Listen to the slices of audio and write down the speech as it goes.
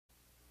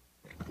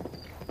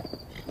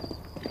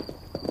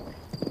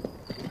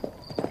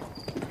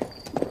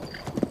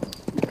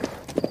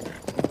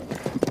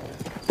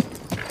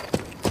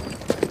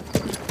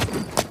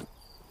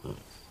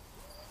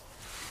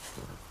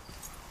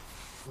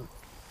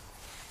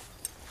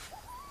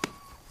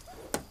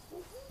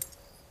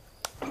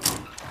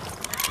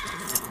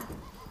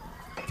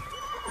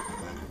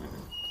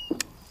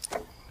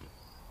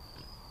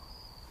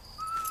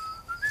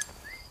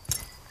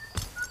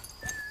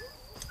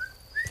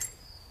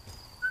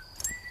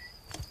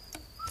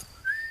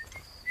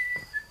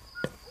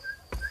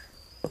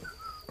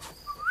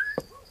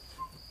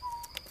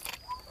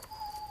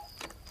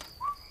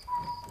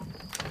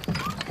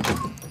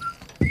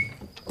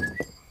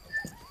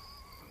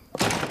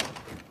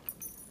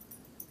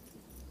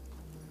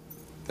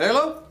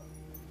Taylor?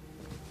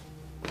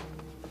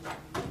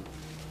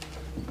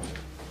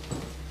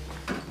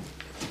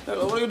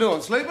 Taylor, what are you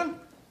doing? Sleeping?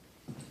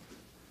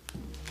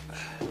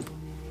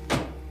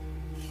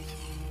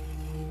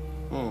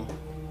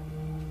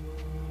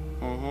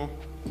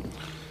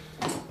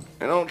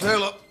 You know,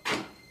 Taylor,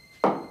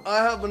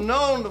 I have been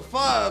known to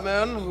fire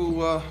men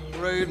who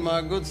raid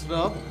my good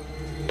stuff.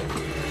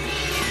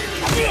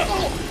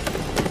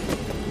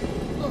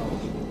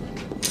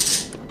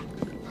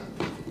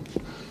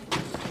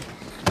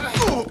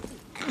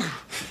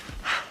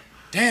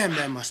 Damn,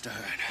 that must have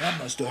hurt. That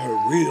must have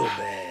hurt real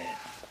bad.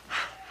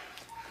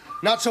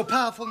 Not so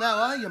powerful now,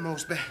 are you,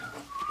 Mosby?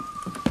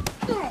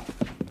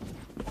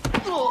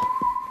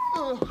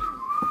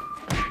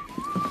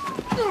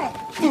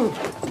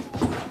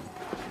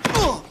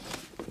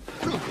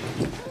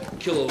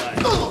 Kill a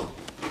lion.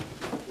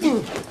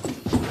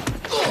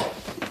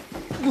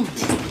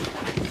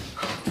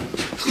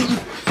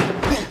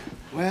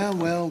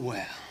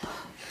 Well.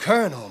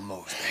 Colonel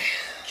Mosby.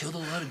 Killed a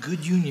lot of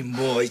good Union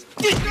boys.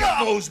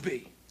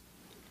 Mosby!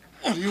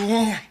 What do you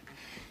want?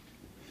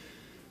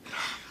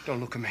 Don't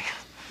look at me.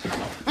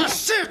 I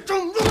said,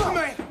 don't look at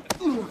me!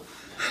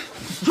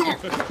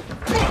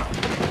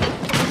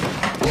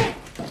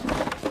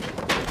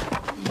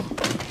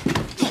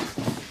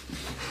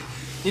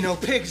 You know,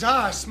 pigs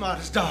are as smart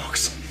as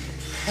dogs.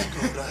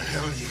 Go to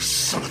hell, you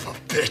son of a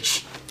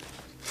bitch.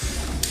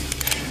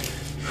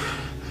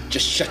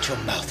 Just shut your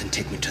mouth and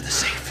take me to the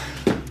safe.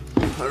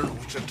 I don't know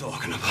what you're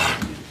talking about.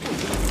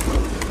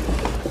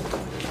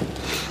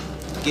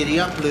 Giddy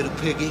up, little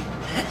piggy.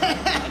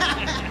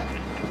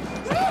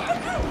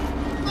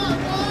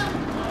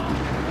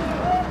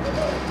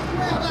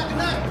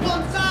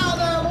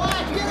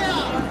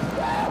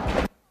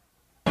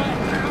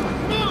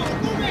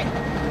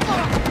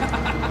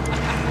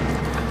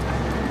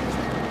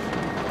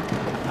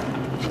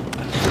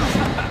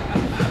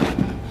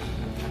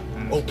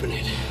 Open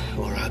it,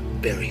 or I'll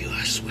bury you,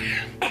 I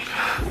swear.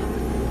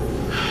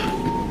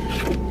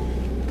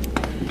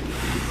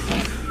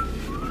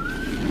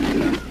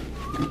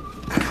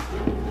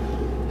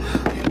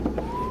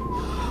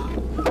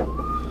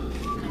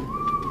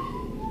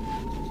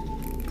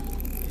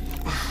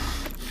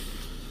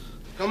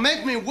 Don't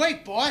make me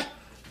wait, boy.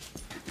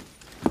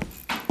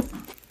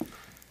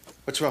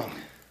 What's wrong?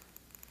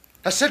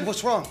 I said,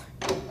 what's wrong?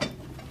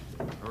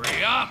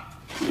 Hurry up!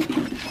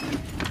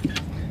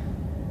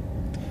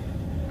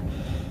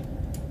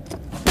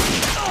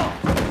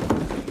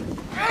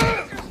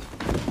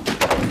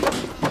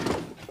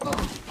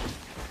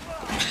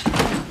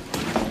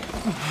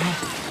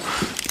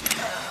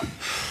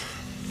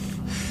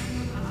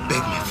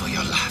 Beg me for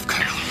your life,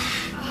 Colonel.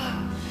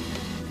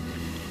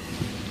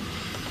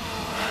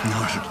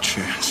 Not a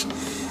chance.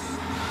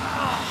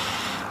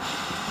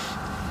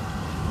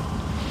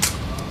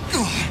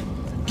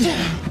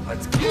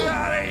 Let's get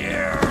out of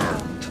here!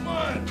 Come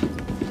on!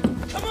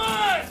 Come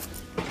on!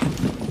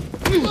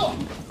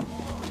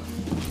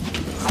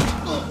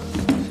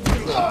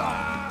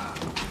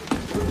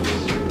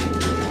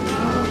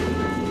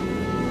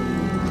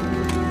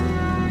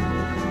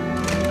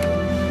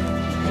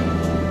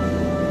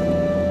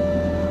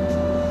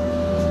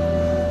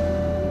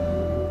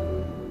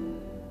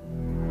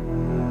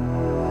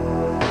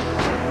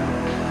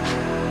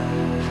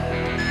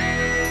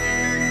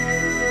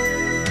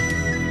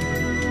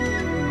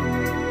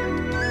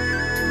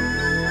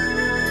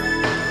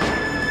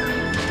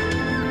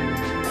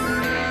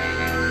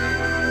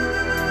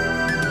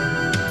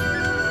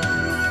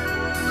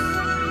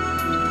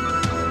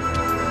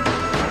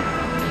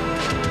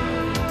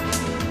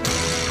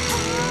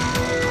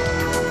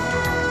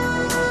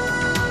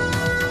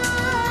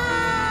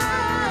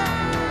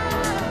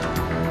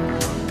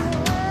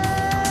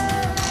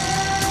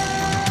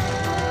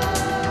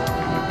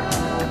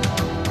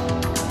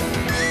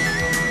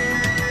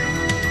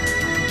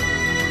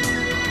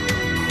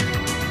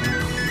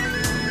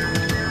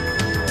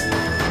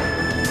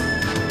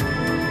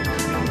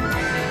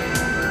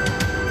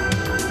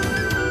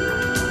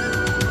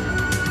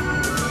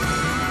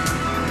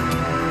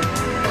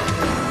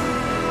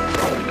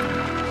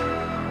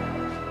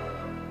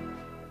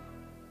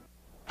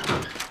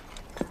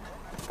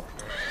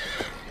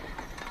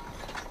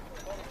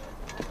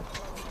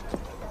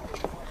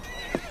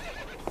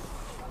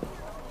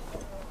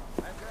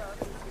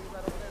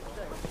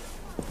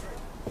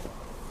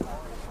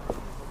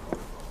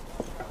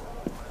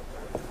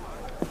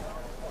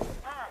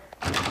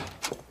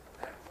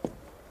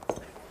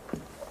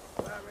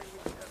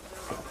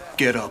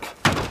 Get up.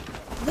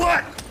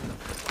 What?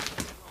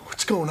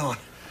 What's going on?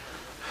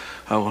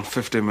 I want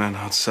 50 men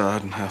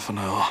outside in half an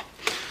hour.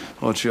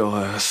 What's your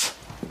ass?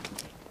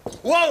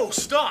 Whoa,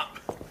 stop!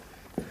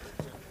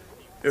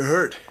 You're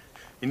hurt.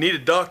 You need a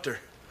doctor.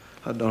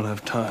 I don't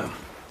have time.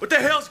 What the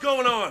hell's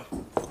going on?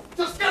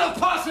 Just get a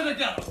posse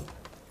together!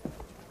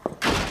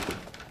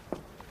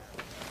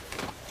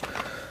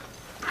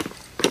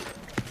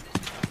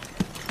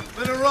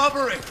 Been a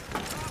robbery.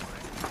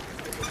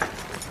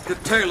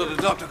 Get Taylor to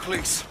Dr.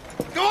 Cleese.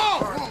 Go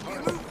on!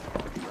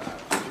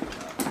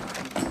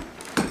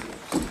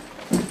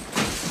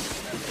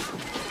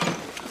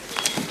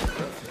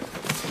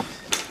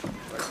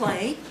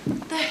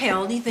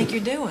 do you think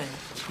you're doing?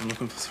 I'm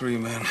looking for 3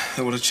 men.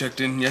 They would have checked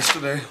in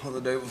yesterday or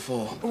the day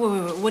before.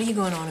 Wait, what are you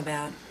going on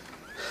about?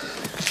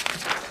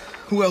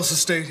 Who else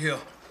has stayed here?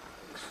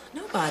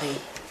 Nobody.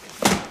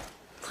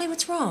 Clay,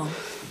 what's wrong?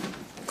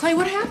 Clay,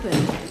 what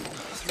happened?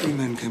 3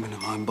 men came into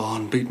my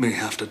barn, beat me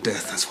half to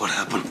death. That's what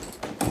happened.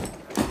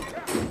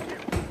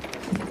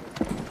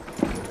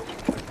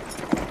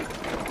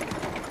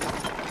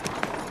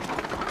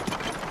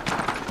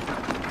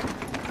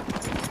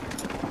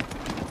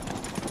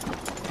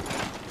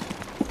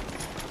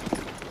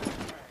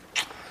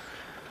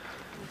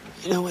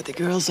 You know what the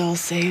girls all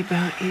say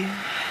about you?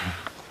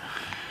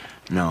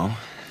 No.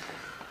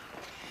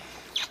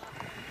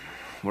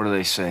 What do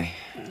they say?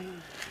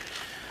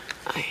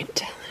 I ain't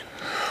telling.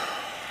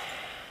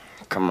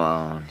 Come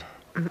on.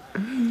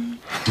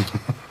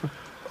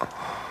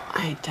 I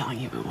ain't telling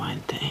you but one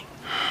thing.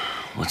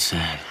 What's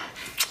that?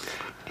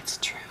 It's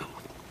true.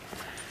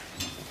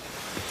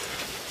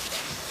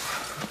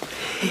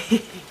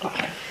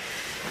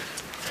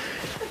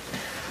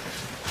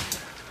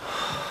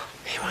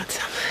 You want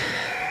some?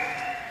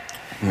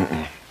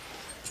 Mm-mm.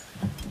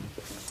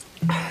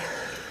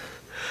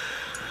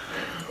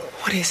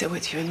 What is it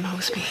with you and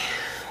Mosby?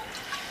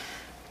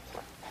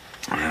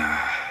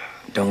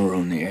 Don't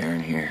ruin the air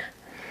in here.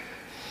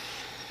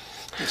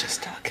 We're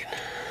just talking.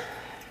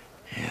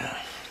 Yeah.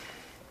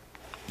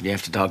 You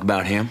have to talk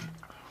about him?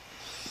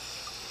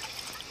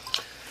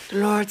 The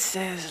Lord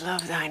says,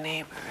 love thy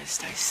neighbor as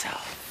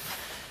thyself.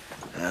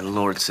 The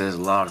Lord says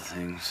a lot of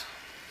things.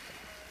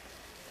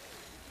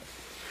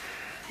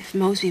 If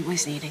Mosby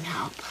was needing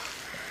help,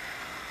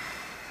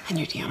 and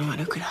you're the only one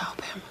who could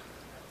help him,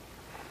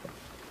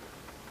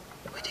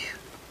 would you?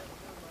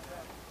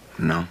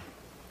 No.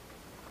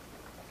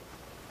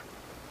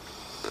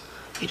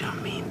 You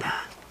don't mean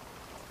that,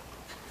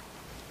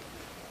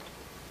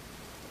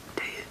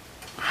 do you?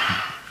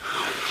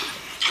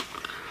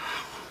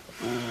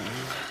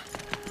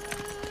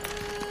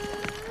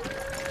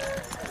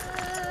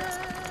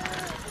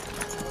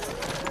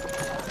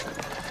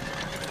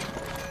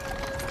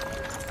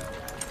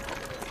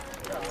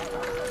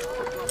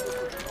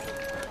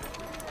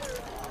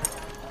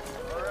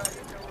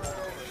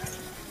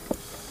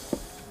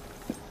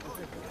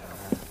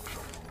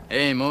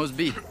 Hey,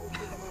 Mosby.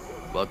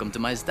 Welcome to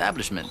my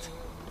establishment.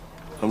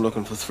 I'm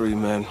looking for 3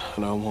 men,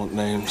 and I want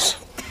names.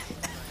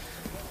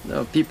 There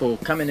are people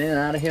coming in and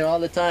out of here all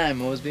the time,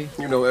 Mosby.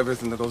 You know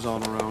everything that goes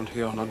on around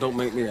here. Now, don't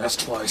make me ask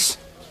twice.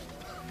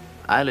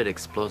 I lit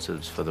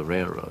explosives for the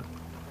railroad.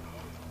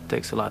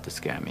 Takes a lot to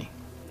scare me.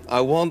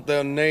 I want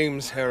their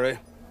names, Harry.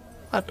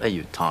 What are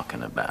you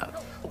talking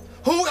about?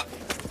 Who am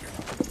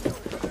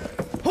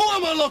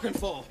I looking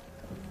for?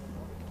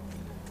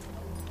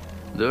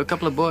 There were a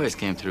couple of boys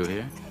came through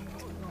here.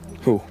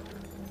 Who?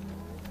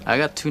 I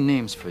got 2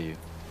 names for you.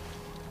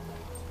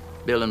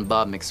 Bill and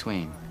Bob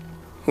McSwain.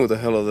 Who the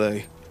hell are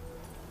they?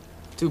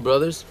 2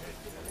 brothers.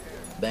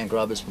 Bank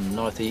robbers from the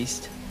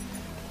Northeast.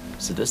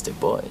 Sadistic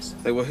boys.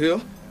 They were here?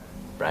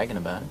 Bragging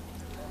about it.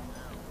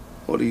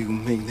 What do you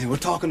mean? They were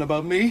talking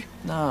about me?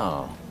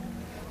 No.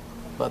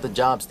 About the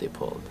jobs they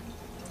pulled.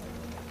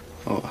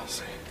 Oh, I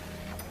see.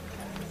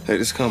 They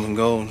just come and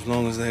go, and as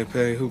long as they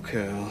pay, who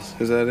cares?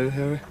 Is that it,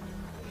 Harry?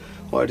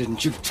 Why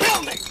didn't you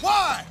tell me?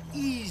 Why?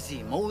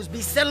 Easy,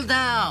 Mosby. Settle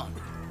down.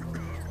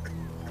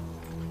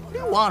 What do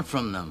you want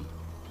from them?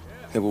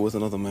 They were with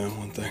another man,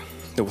 one thing.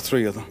 There were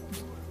 3 of them.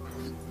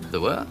 The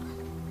what?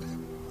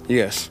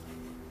 Yes.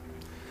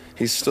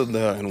 He stood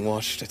there and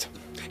watched it.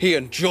 He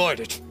enjoyed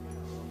it.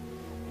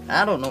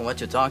 I don't know what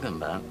you're talking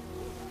about.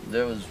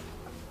 There was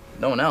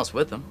no one else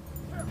with them.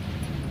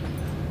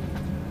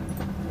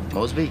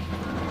 Mosby.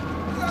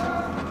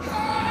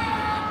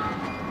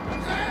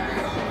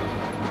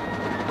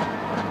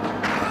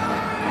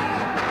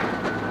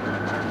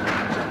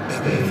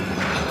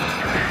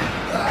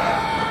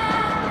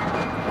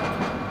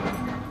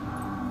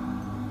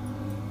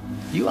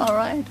 You all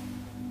right?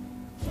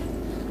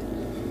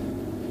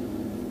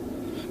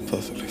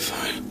 Perfectly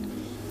fine.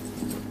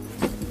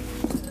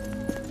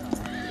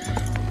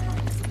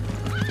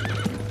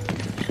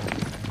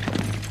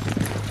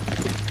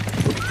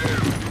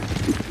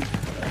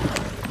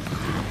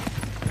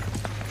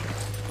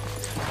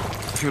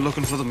 If you're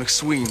looking for the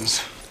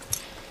McSweens.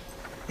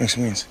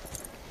 McSweens?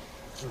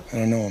 I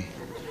don't know him.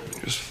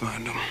 Just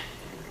find them.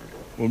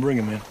 We'll bring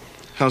him in.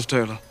 How's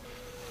Taylor?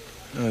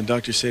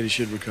 Doctor said he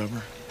should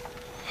recover.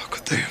 How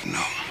could they have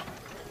known?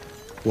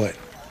 What?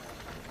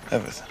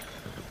 Everything.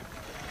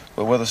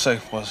 But where the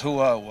safe was, who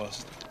I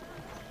was.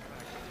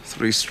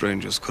 3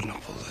 strangers couldn't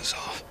have pulled this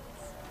off.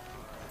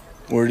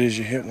 Word is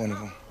you hit one of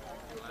them.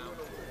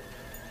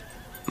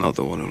 Not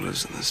the one who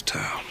lives in this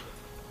town.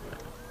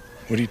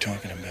 What are you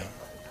talking about?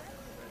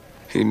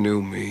 He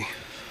knew me,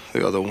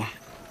 the other one.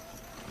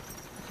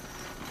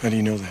 How do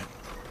you know that?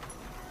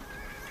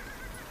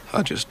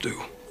 I just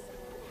do.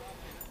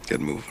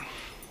 Get moving.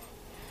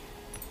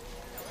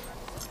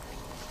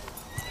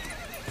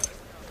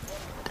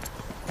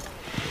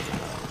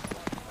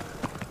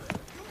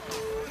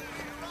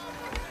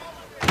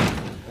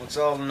 What's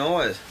all the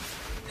noise?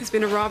 There's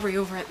been a robbery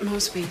over at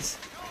Mosby's.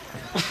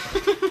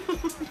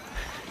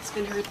 It's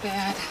been hurt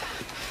bad.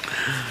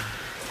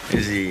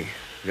 Is he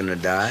gonna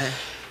die?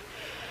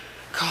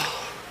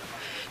 Oh,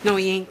 no,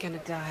 he ain't gonna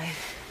die.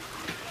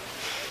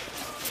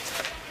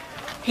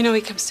 You know,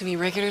 he comes to me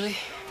regularly.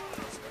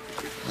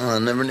 Oh, I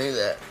never knew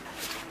that.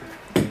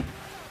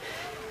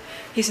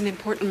 He's an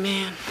important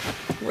man.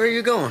 Where are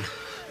you going?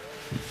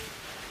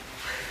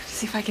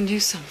 See if I can do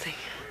something.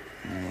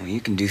 Well,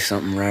 you can do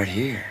something right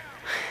here.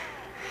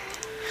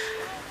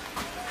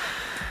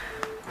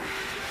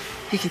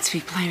 You can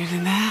speak plainer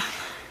than that.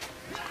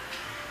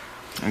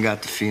 I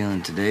got the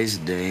feeling today's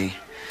the day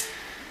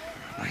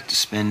I like to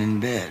spend in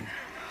bed.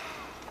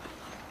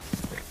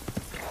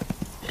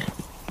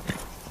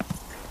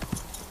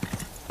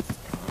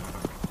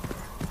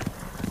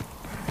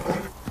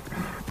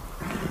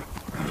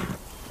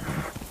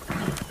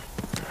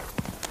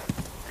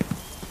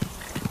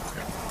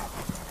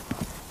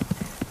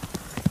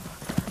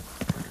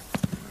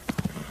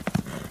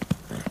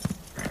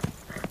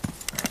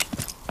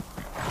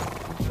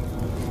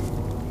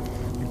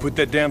 Put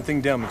that damn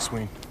thing down,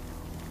 McSween.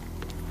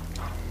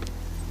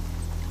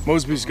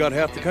 Mosby's got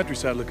half the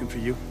countryside looking for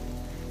you.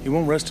 He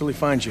won't rest till he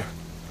finds you.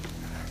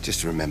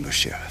 Just remember,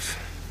 Sheriff,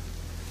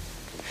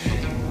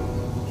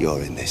 you're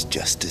in this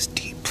just as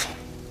deep.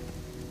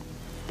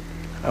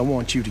 I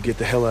want you to get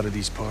the hell out of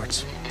these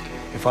parts.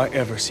 If I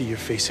ever see your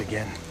face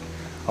again,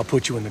 I'll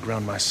put you in the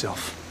ground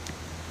myself.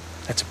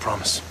 That's a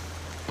promise.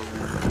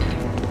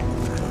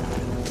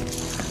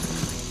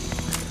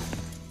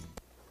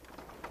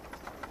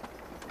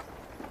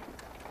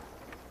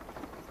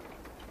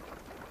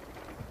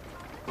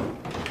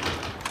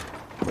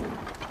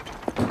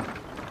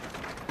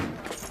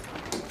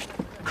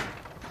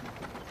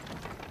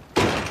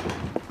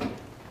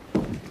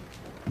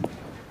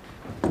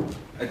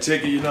 I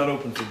take it you're not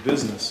open for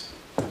business.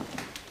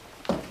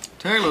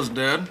 Taylor's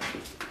dead.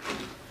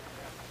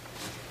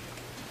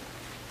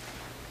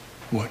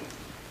 What?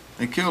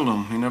 They killed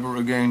him. He never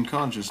regained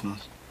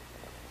consciousness.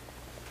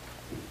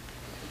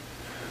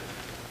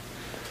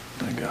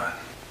 My God.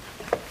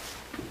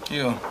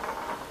 Yeah.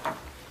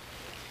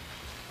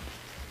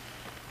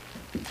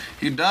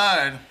 He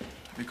died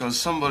because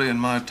somebody in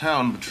my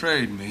town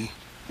betrayed me.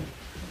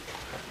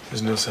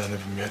 There's no sign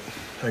of him yet.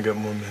 I got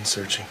more men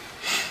searching.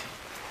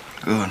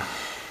 Good.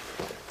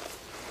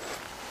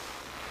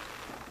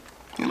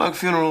 You like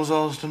funerals,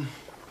 Austin?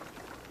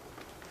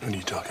 What are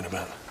you talking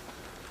about?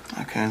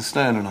 I can't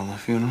stand another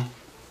funeral.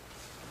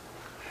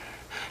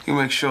 You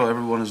make sure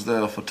everyone is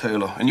there for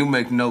Taylor, and you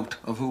make note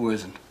of who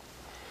isn't.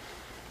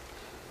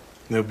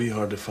 They'll be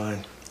hard to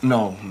find.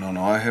 No.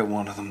 I hit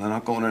one of them. They're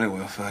not going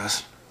anywhere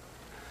fast.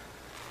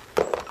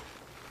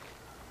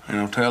 You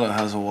know, Taylor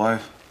has a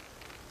wife.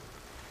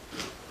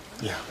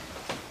 Yeah.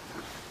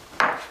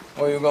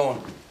 Where you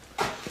going?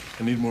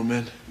 I need more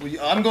men. Well,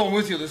 I'm going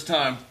with you this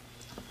time.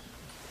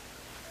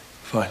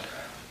 Fine.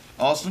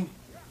 Austin?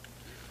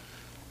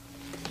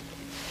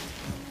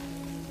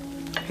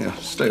 Yeah,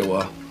 stay a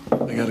while.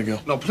 I gotta go.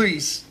 No,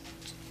 please.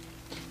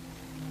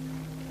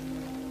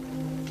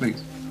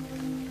 Please.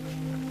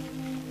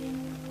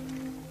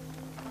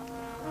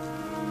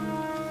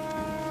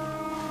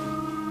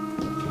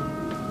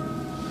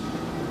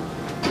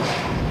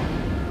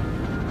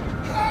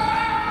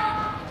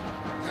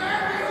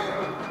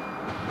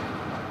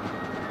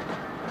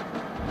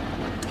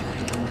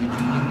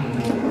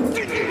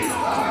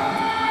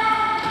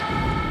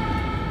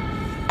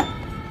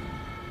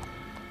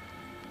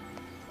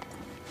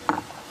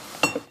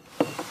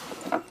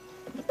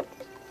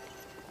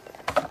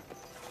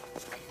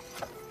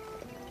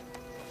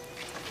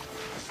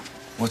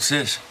 What's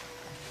this?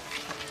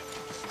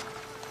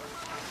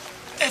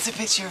 That's a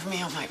picture of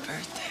me on my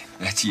birthday.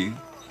 That's you?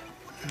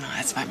 No,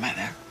 that's my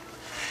mother.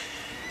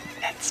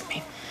 That's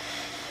me.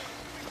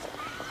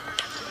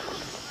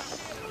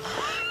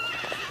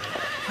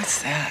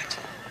 What's that?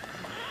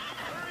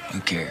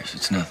 Who cares?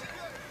 It's nothing.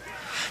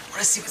 I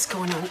want to see what's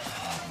going on.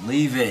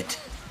 Leave it.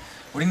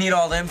 What do you need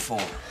all them for?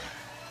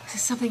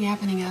 There's something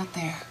happening out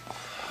there.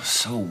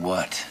 So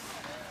what?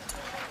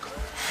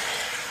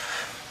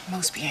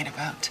 Mosby ain't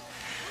about.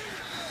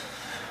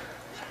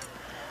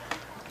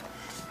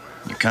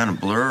 You're kind of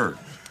blurred.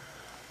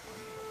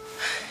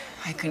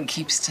 I couldn't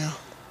keep still.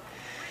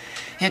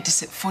 You had to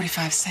sit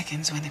 45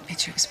 seconds when the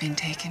picture was being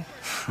taken.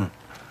 I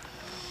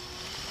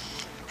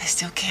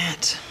still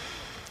can't.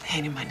 It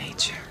ain't in my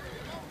nature.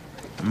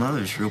 The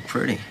mother's real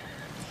pretty.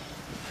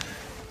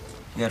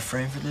 You got a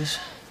frame for this?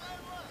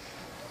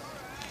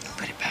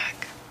 Put it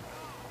back.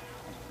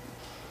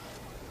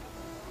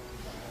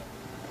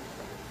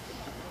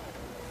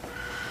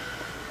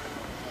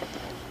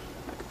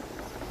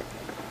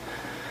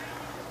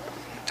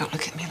 Don't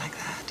look at me like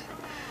that.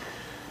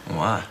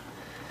 Why?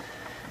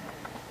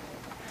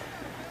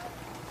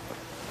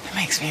 It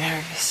makes me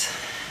nervous.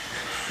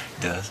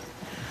 It does?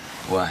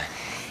 Why?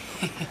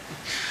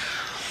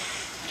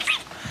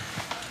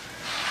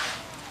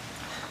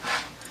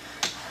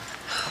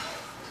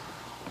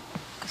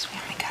 Because we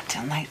only got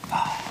till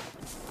nightfall.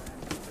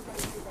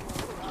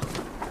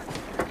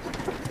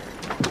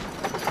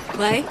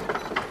 Clay?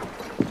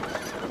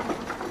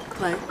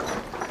 Clay?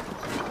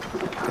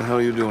 What the hell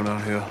are you doing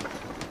out here?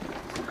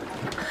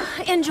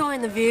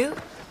 Enjoying the view.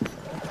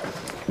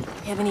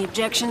 You have any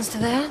objections to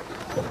that?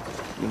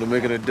 Will it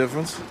make any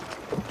difference?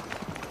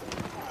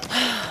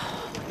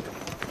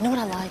 You know what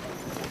I like?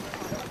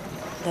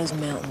 Those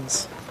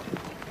mountains.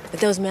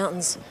 But those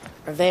mountains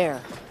are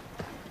there.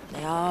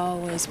 They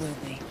always will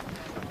be.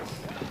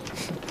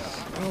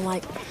 I don't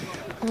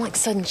like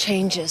sudden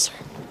changes or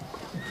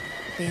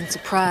being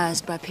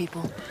surprised by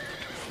people.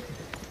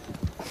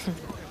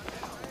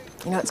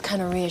 You know, it's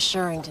kind of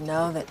reassuring to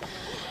know that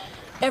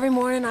every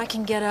morning I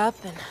can get up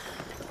and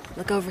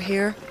look over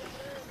here.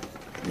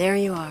 And there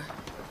you are.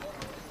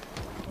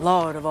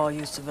 Lord of all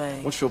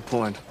OSiTV. What's your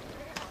point?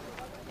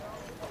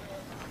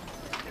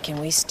 Can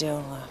we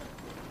still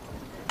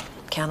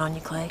count on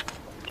you, Clay?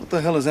 What the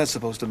hell is that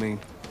supposed to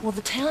mean? Well,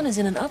 the town is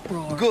in an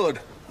uproar.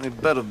 Good.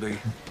 It better be.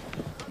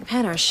 We've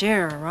had our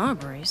share of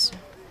robberies.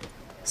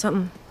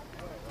 Something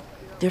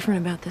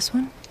different about this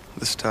one?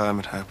 This time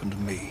it happened to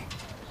me.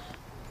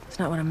 It's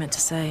not what I meant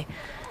to say.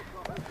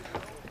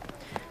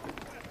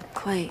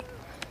 Clay,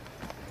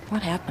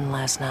 what happened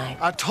last night?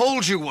 I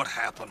told you what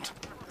happened.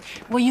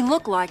 Well, you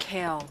look like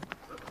hell.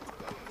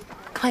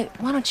 Clay,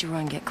 why don't you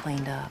run and get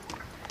cleaned up?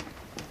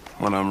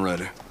 When I'm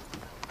ready.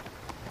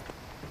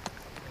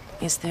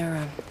 Is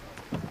there's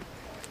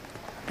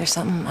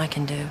something I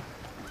can do?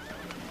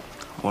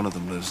 One of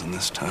them lives in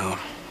this town.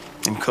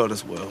 In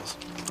Curtis Wells.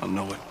 I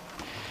know it.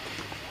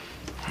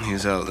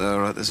 He's out there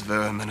right this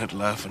very minute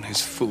laughing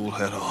his fool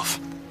head off.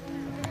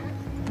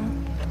 Well,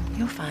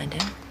 you'll find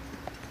him.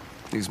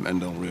 These men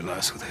don't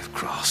realize who they've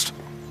crossed.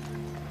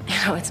 You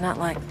know, it's not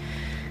like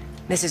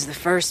this is the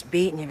first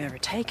beating you've ever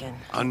taken.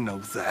 I know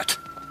that.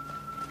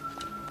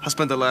 I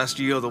spent the last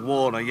year of the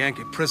war in a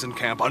Yankee prison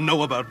camp. I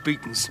know about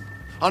beatings.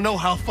 I know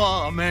how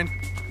far a man...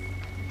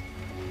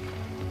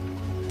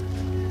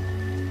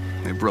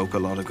 They broke a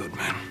lot of good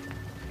men.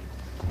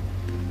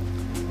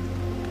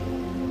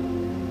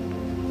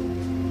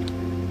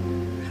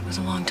 That was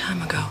a long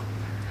time ago.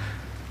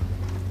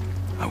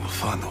 I will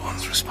find the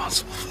ones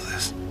responsible for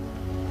this.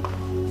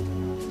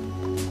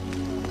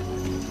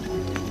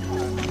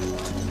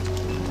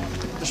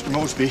 Mr.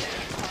 Mosby,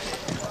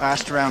 I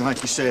asked around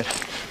like you said.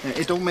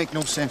 It don't make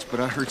no sense, but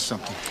I heard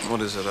something.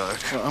 What is it,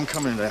 Ike? Well, I'm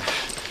coming to that.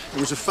 There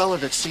was a fella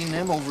that seen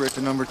them over at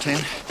the number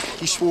 10.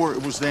 He swore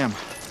it was them.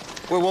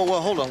 Wait,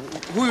 hold on.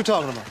 Who are you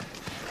talking about?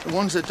 The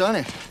ones that done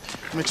it.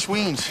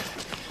 McSween's.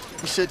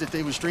 He said that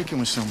they was drinking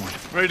with someone.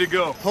 Ready to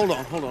go. Hold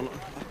on.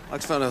 I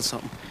found out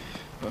something.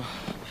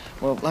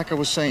 Well, like I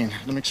was saying,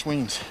 the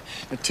McSween's.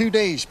 2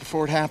 days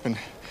before it happened,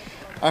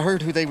 I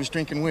heard who they was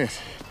drinking with.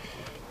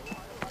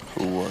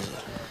 Who was it?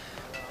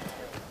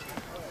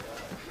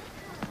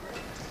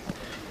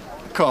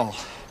 Call.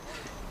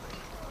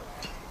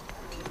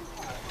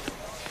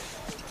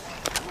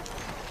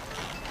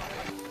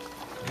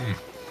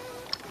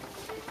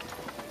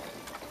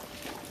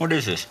 What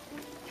is this?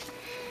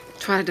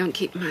 Try don't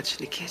keep much in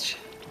the kitchen.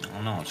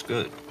 Oh, no, it's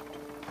good.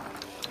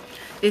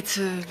 It's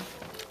a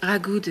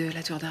ragout de la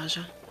tour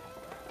d'argent.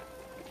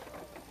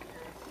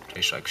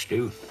 Tastes like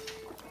stew.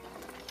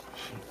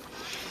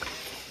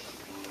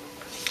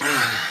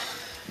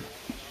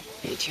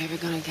 Ain't you ever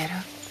gonna get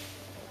up?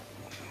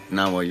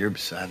 Not while you're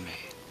beside me.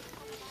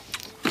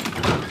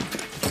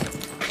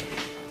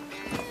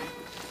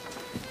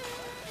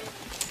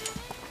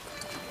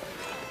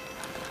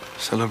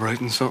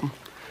 Celebrating something,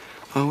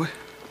 are we?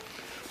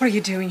 What are you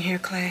doing here,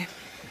 Clay?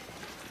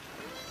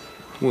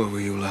 Where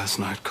were you last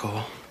night,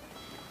 Cole?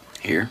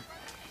 Here?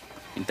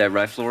 Ain't that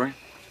right, Florrie?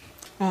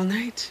 All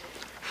night?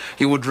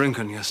 You were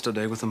drinking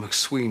yesterday with the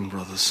McSween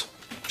brothers.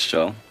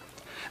 So?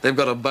 They've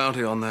got a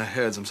bounty on their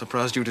heads. I'm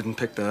surprised you didn't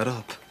pick that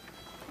up.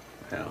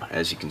 Well,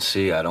 as you can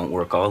see, I don't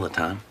work all the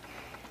time.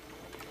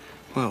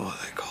 Where are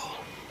they, Cole?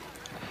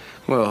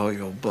 Where are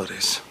your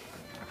buddies?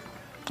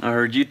 I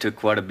heard you took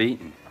quite a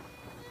beating.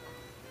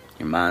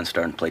 Your mind's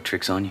starting to play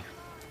tricks on you?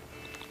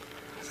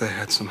 They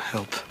had some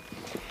help.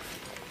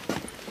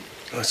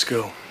 Let's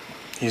go.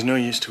 He's no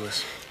use to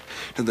us.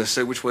 Did they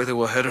say which way they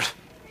were headed?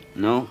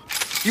 No.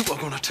 You are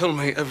going to tell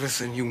me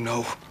everything you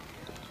know.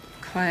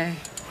 Clay,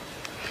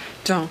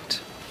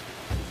 don't.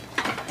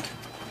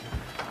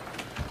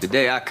 The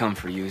day I come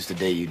for you is the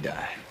day you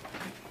die.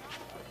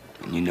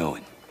 And you know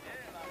it.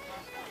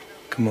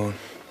 Come on.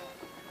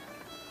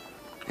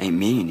 Ain't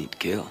me you need to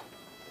kill.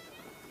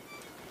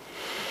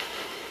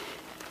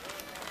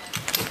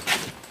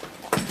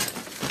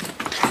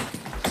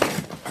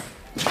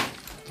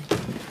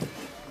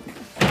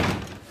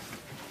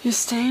 You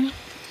staying?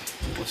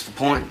 What's the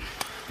point?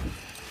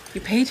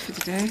 You paid for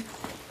the day.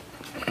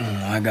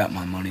 Oh, I got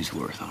my money's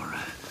worth, all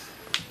right.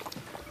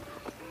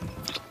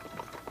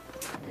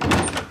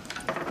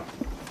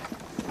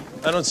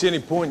 I don't see any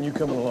point in you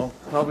coming along.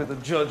 I'll be the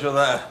judge of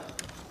that.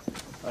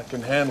 I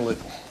can handle it.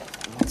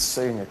 I'm not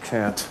saying you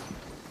can't.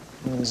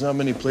 There's not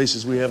many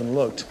places we haven't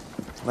looked.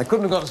 I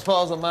couldn't have got as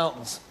far as the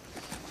mountains.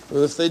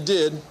 Well, if they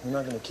did, we're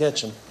not going to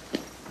catch them.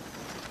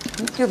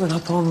 You giving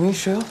up on me,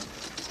 Shell?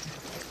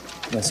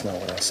 That's not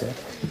what I said.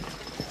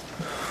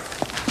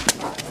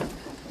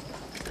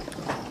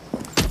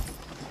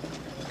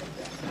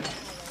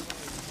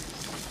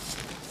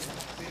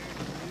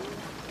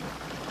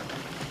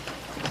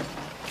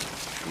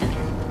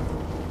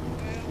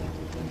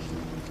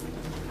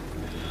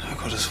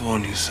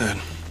 sworn you said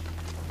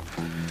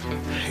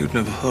you'd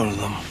never heard of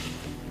them.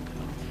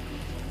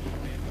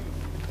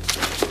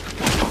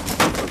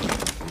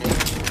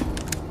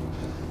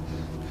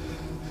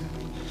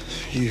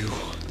 You,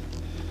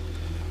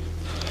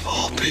 of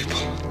all people.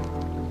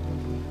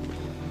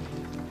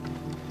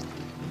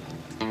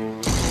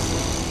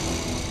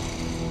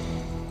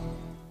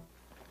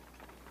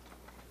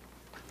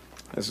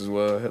 This is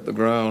where I hit the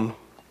ground,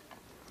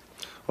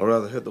 or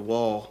rather hit the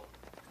wall.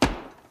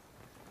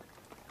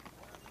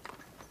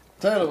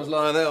 Taylor was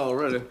lying there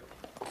already.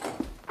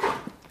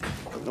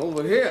 And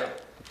over here,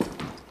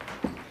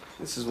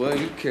 this is where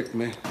you kicked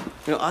me.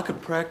 You know, I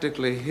could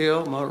practically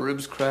hear my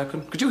ribs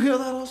cracking. Could you hear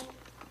that, Austin?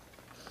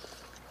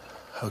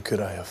 How could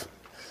I have?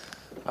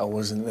 I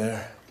wasn't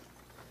there.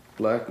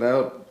 Blacked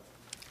out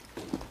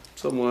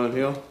somewhere in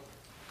here.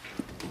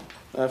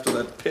 After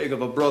that pig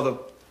of a brother.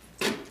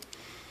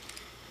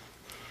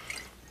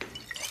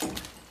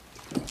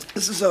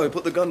 This is how he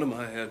put the gun to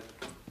my head.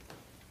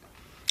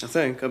 I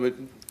think. I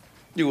mean,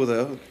 you were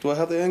there. Do I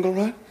have the angle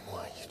right? Why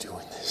are you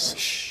doing this?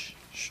 Shh.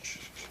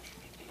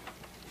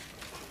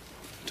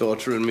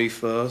 Torturing me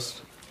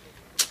first.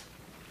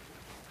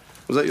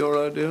 Was that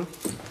your idea?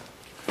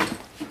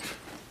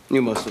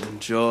 You must have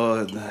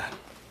enjoyed that.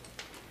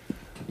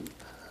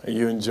 Are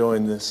you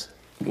enjoying this?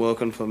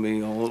 Working for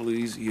me all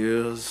these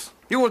years.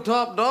 You were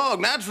top dog.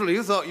 Naturally,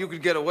 you thought you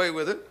could get away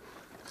with it.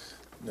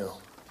 No.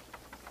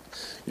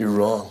 You're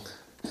wrong.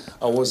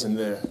 I wasn't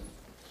there.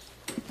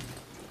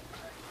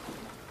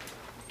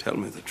 Tell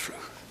me the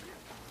truth.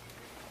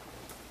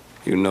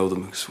 You know the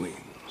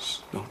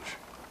McSweens, don't you?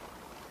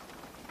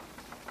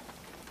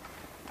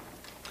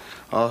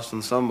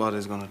 Austin,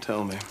 somebody's gonna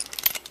tell me.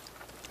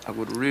 I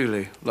would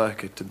really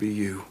like it to be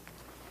you.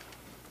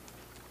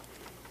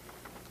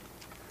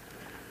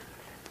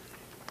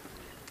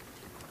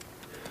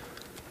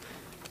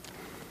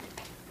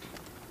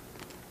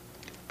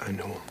 I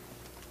know him.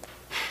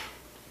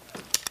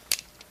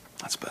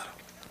 That's better.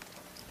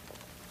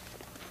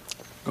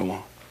 Go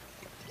on.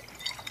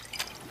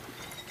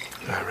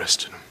 I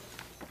arrested him.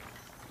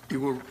 You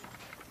were...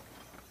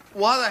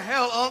 Why the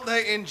hell aren't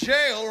they in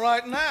jail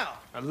right now?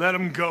 I let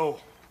him go.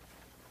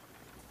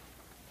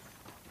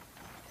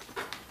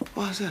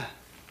 Why is that?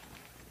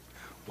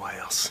 Why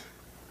else?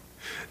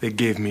 They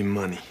gave me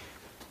money.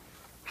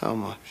 How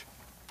much?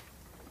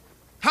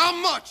 How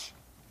much?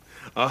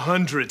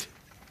 100.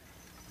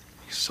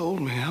 You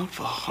sold me out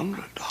for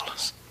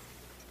 $100.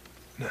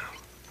 No.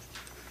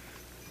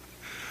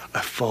 I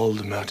followed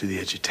them out to the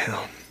edge of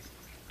town.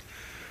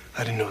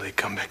 I didn't know they'd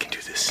come back and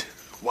do this.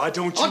 Why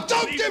don't you... Oh,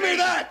 don't give me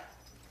that!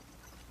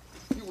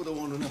 You were the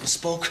one who never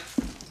spoke.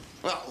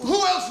 Well, who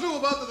else knew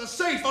about the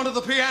safe under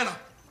the piano?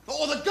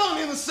 Or the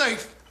gun in the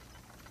safe?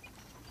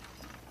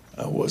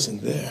 I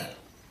wasn't there.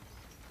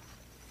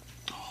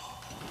 Oh,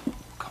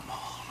 come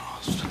on,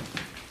 Austin.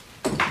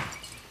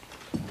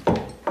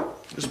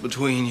 Just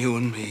between you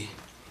and me.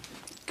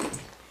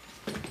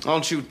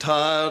 Aren't you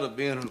tired of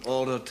being an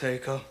order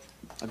taker?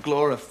 A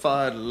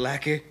glorified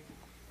lackey?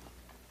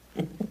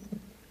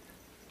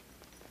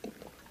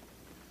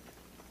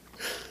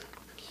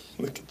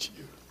 Look at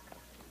you.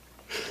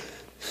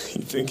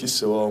 You think you're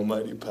so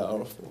almighty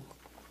powerful.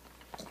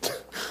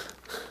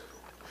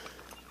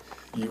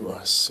 You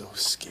are so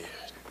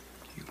scared.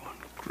 You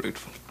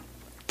ungrateful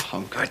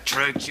punk. I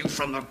dragged you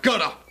from the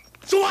gutter.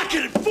 So I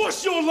can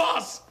enforce your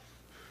laws!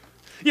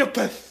 Your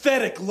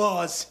pathetic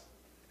laws.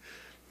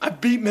 I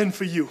beat men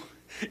for you.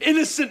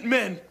 Innocent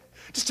men.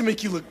 Just to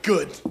make you look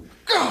good.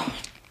 God!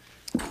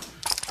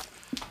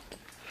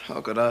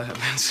 How could I have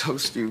been so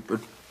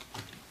stupid?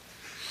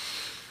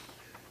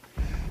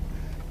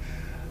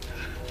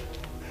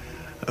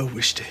 I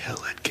wish to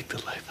hell I'd kick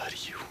the life out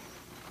of you.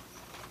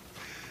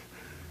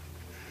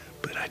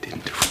 But I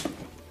didn't do it.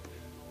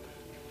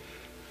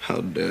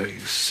 How dare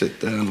you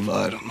sit there and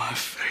lie to my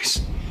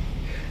face?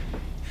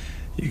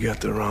 You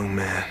got the wrong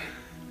man.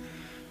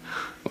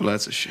 Well,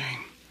 that's a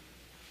shame.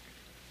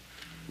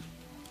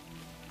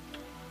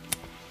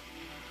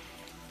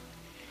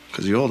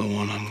 Because you're the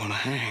one I'm gonna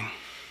hang.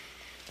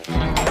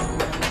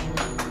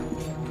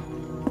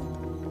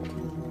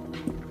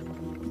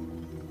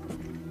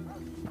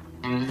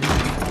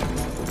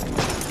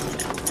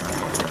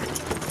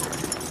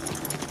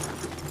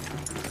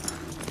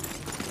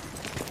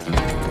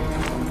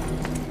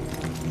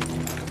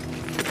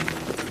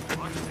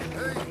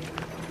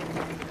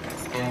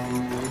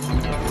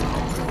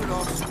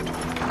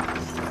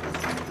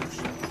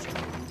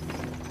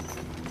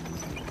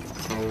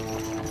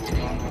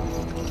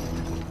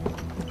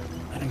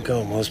 Let him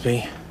go,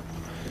 Mosby.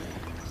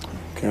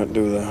 Can't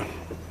do that.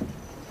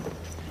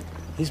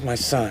 He's my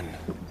son.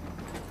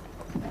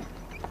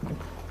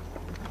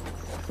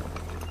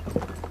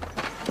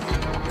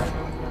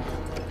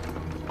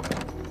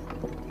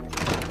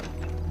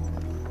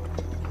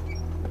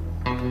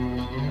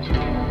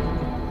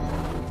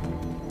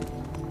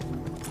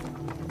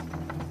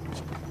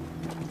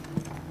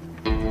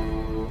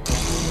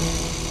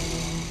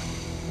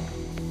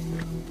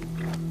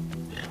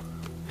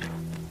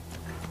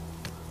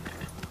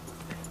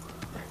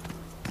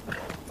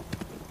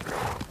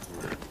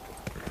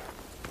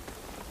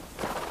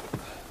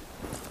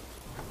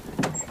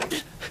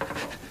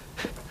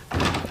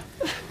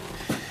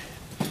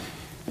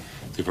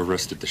 You've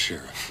arrested the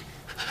sheriff.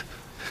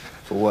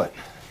 For what?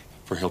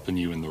 For helping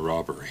you in the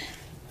robbery.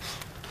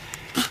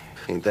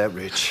 Ain't that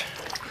rich?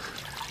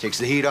 Takes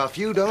the heat off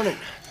you, don't it?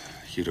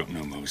 You don't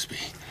know Mosby.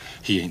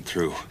 He ain't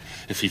through.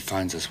 If he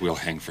finds us, we'll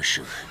hang for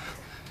sure.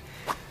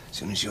 As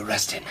soon as you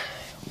arrest him,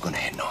 we're gonna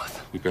head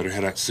north. We better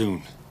head out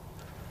soon.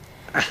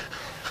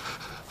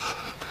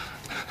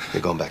 They're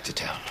going back to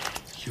town.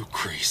 You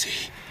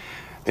crazy.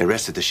 They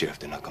arrested the sheriff.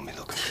 They're not gonna be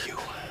looking for you.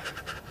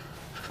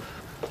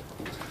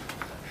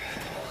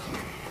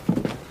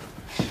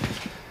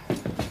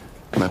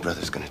 My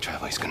brother's gonna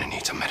travel. He's gonna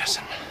need some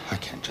medicine. I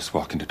can't just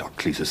walk into Doc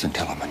Cleese's and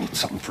tell him I need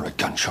something for a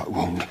gunshot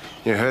wound.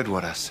 You heard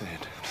what I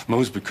said.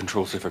 Mosby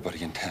controls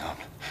everybody in town.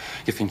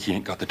 You think he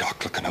ain't got the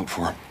doc looking out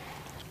for him?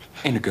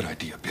 Ain't a good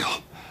idea,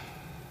 Bill.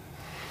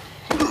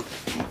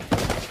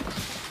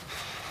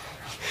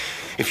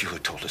 If you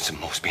had told us that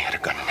Mosby had a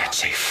gun in that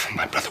safe,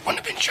 my brother wouldn't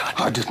have been shot.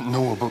 I didn't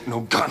know about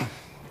no gun.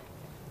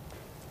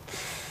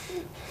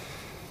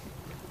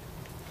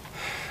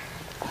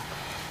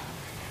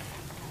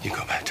 You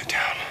go back to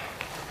town.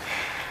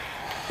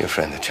 Your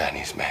friend, the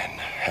Chinese man,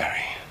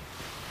 Harry,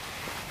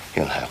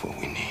 he'll have what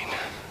we need.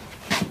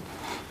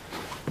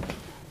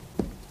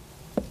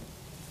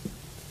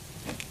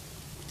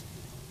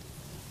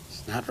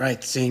 It's not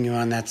right seeing you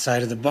on that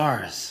side of the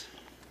bars.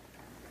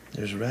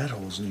 There's rat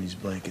holes in these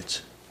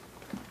blankets.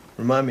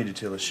 Remind me to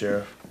tell the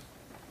sheriff.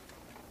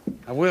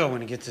 I will when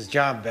he gets his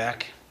job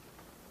back.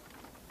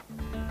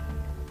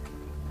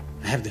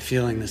 I have the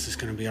feeling this is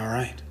going to be all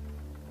right.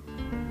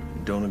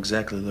 You don't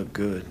exactly look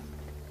good.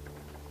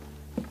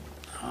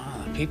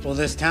 Oh, the people of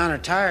this town are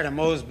tired of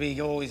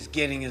Mosby always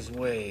getting his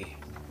way.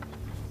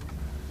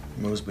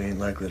 Mosby ain't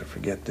likely to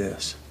forget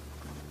this.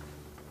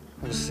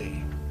 We'll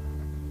see.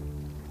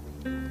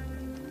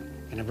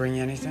 Can I bring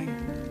you anything?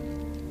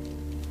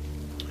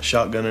 A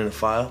shotgun and a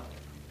file?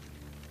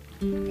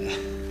 I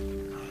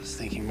was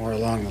thinking more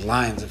along the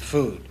lines of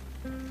food.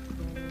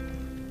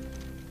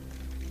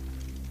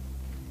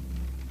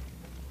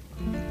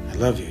 I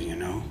love you, you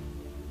know.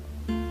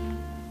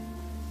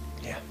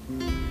 Yeah.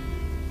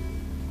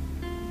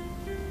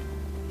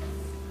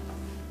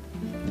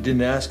 You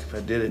didn't ask if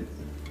I did it.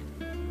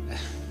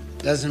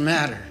 Doesn't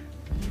matter.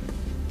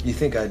 You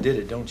think I did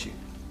it, don't you?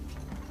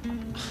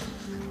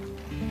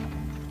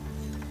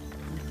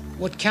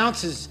 What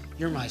counts is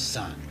you're my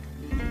son.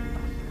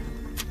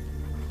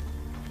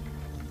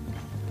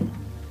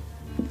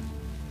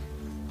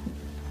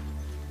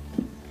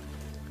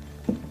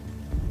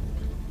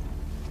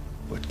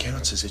 What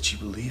counts is that you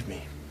believe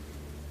me.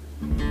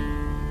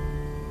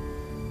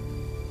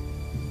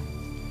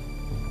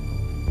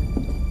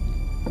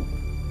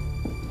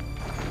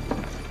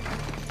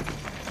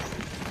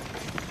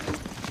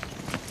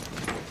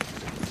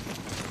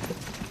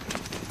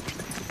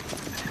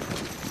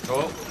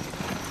 Cole,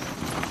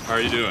 how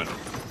are you doing?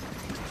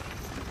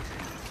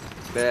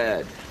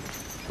 Bad.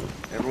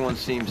 Everyone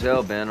seems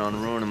hell-bent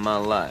on ruining my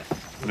life.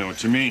 I know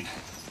what you mean.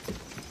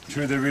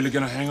 Sure they're really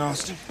gonna hang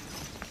Austin?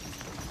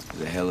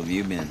 Where the hell have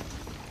you been?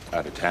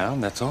 Out of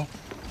town, that's all.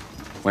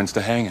 When's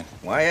the hanging?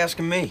 Why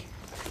asking me?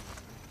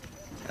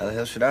 How the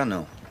hell should I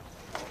know?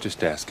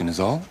 Just asking is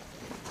all.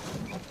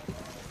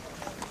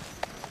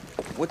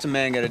 What's a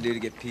man gotta do to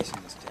get peace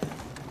in this town?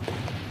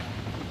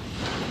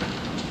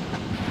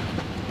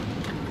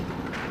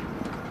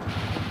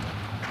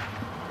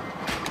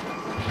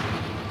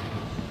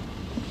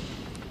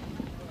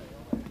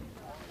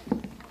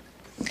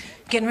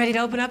 Getting ready to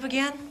open up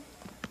again?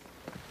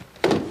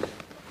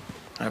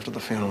 After the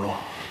funeral.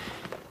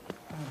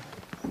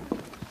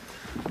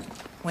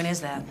 When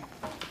is that?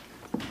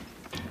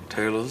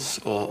 Taylor's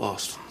or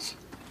Austin's?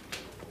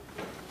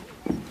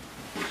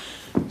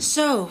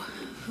 So,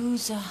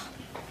 who's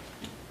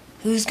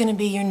gonna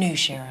be your new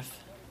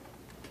sheriff?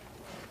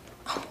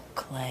 Oh,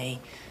 Clay,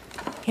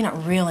 you're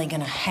not really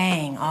gonna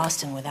hang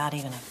Austin without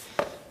even a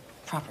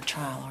proper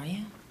trial, are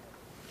you?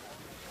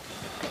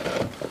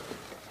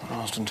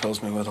 Austin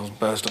tells me where those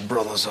bastard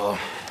brothers are.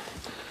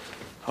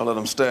 I'll let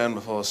them stand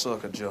before a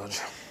circuit judge.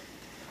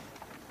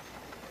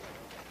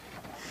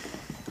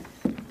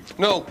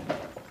 No.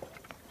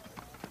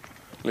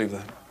 Leave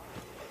that.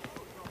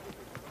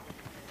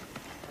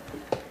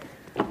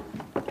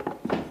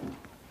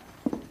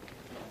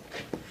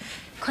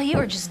 Clay, you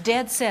are just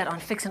dead set on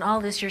fixing all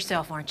this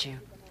yourself, aren't you?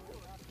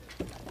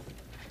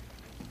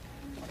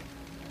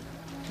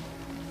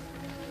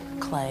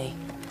 Clay,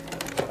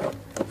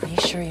 are you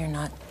sure you're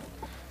not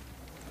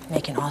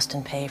making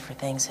Austin pay for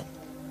things that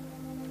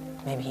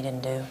maybe he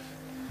didn't do?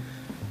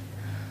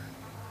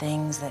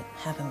 Things that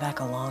happened back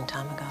a long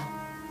time ago?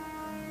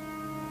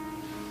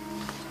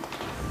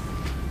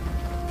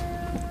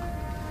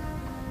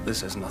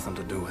 This has nothing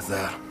to do with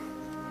that.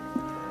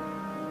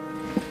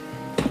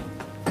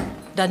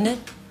 Doesn't it?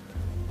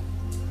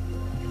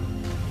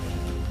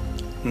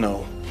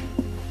 No.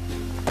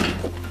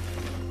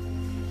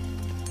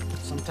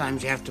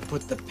 Sometimes you have to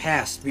put the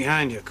past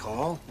behind you,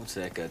 Cole. What's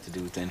that got to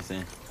do with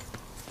anything?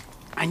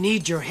 I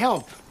need your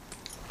help.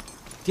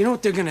 Do you know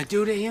what they're gonna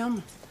do to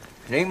him?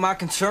 It ain't my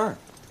concern.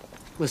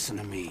 Listen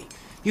to me.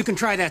 You can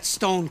try that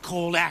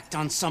stone-cold act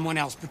on someone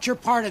else, but you're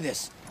part of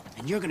this.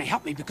 And you're gonna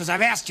help me because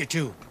I've asked you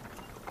to.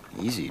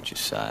 Easy,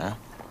 Josiah.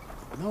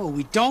 No,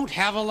 we don't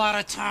have a lot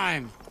of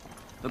time.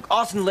 Look,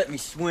 Austin let me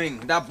swing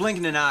without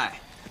blinking an eye.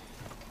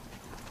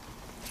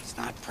 He's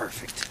not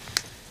perfect.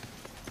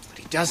 But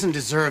he doesn't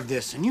deserve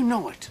this, and you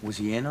know it. Was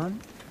he in on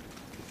it?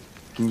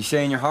 Can you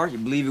say in your heart you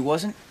believe he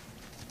wasn't?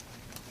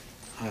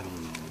 I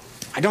don't know.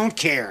 I don't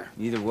care.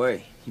 Either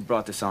way, he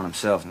brought this on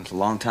himself, and it's a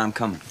long time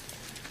coming.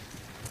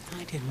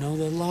 I didn't know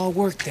the law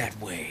worked that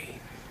way.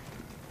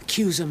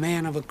 Accuse a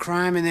man of a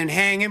crime and then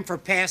hang him for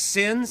past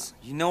sins?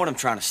 You know what I'm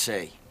trying to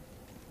say.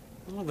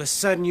 All of a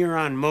sudden, you're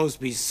on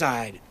Mosby's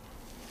side.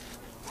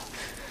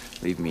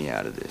 Leave me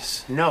out of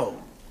this.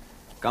 No.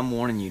 Look, I'm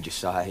warning you,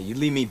 Josiah. You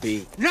leave me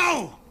be.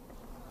 No!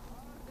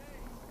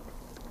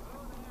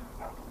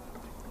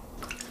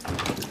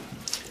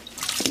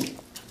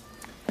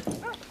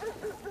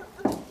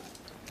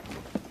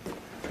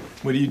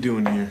 What are you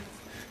doing here?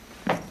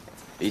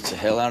 Beats the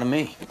hell out of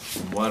me.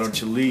 Why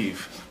don't you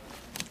leave?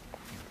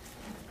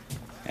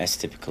 That's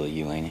typical of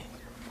you, ain't it?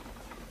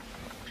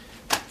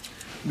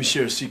 Let me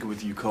share a secret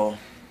with you, Cole.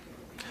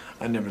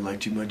 I never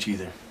liked you much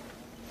either.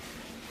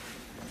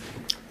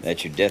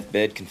 That your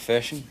deathbed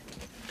confession?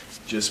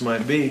 Just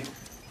might be.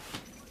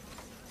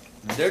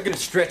 They're gonna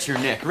stretch your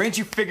neck. Or ain't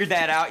you figured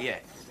that out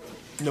yet?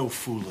 No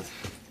fooling.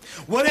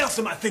 What else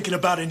am I thinking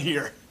about in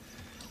here?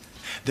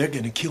 They're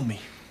gonna kill me,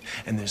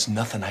 and there's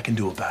nothing I can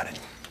do about it.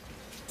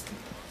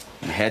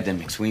 You had them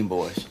McSween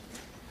boys.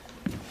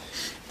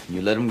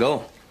 You let them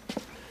go.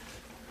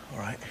 All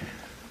right.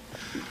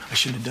 I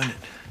shouldn't have done it.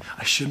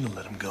 I shouldn't have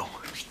let him go.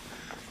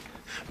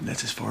 But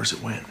that's as far as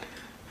it went.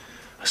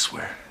 I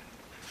swear.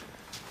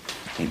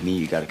 Ain't me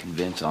you gotta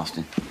convince,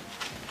 Austin.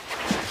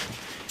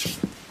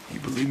 You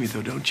believe me,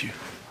 though, don't you?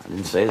 I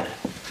didn't say that.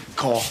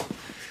 Call.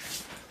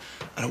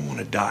 I don't want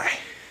to die.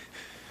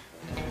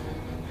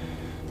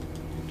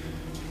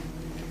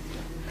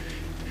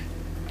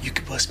 You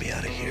could bust me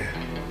out of here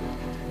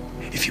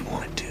if you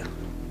wanted to.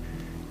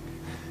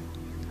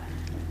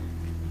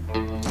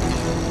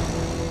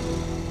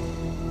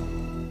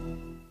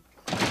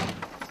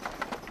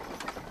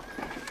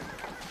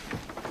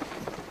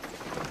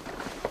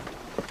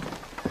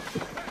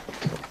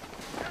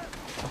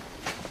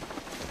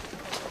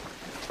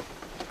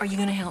 Are you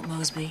gonna help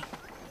Mosby?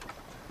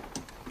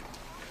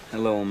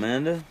 Hello,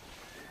 Amanda.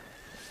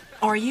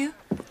 Are you?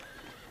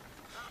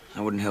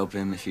 I wouldn't help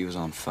him if he was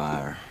on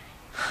fire.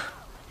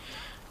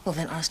 Well,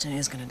 then Austin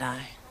is gonna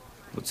die.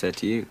 What's that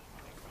to you?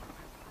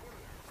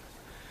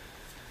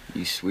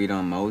 You sweet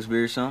on Mosby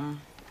or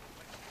something?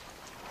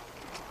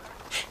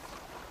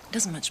 It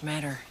doesn't much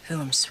matter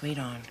who I'm sweet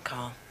on,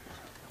 Call.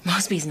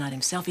 Mosby's not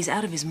himself. He's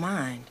out of his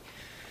mind.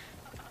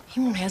 He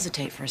won't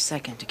hesitate for a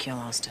second to kill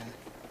Austin.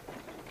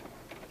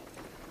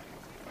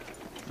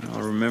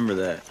 I'll remember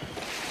that.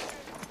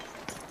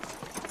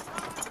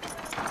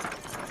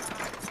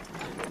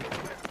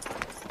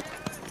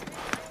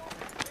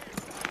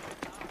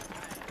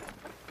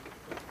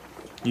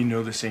 You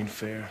know this ain't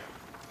fair.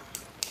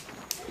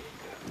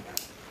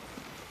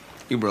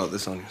 You brought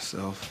this on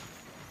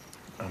yourself.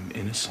 I'm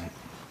innocent.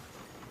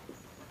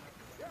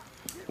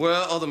 Where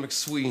are the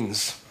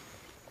McSweens?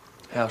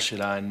 How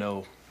should I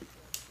know?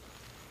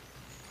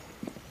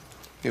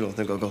 You don't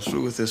think I'll go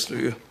through with this, do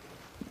you?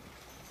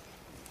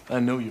 I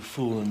know you're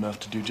fool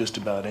enough to do just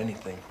about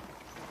anything.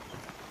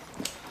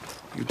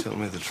 You tell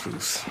me the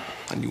truth,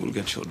 and you will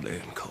get your day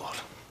in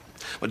court.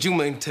 But you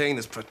maintain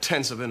this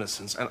pretense of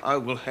innocence, and I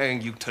will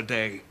hang you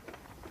today.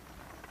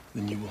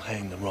 Then you will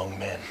hang the wrong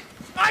man.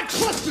 I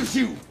trusted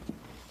you!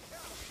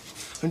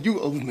 And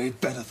you owe me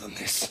better than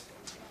this.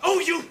 Oh,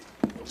 you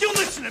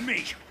listen to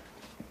me!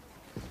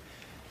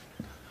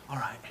 All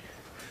right.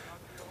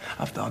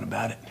 I've thought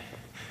about it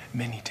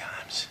many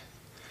times,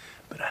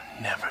 but I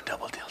never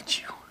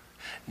double-dealt you.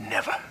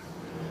 Never.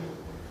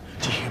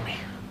 Do you hear me?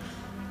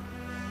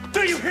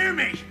 Do you hear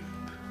me?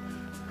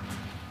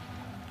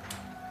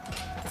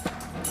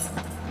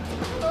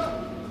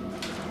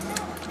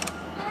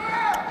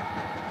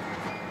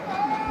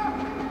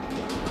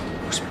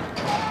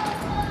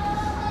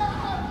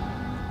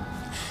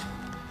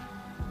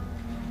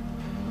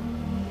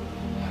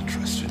 I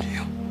trusted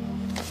you.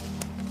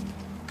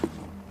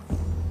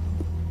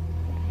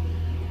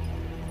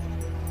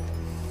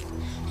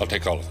 I'll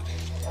take all of it.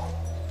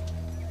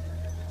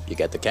 You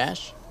got the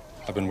cash?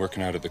 I've been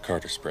working out at the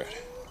Carter spread.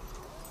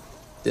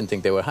 Didn't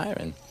think they were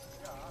hiring.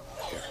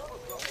 Here.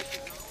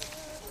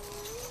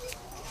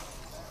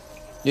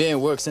 You ain't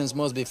worked since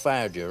Mosby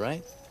fired you,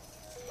 right?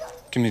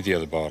 Give me the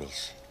other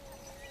bottles.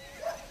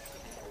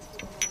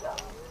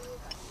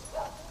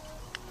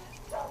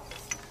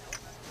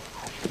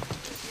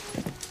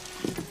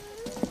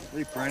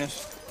 Hey,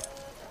 Prentice.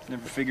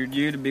 Never figured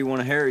you to be one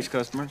of Harry's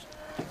customers.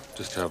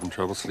 Just having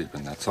trouble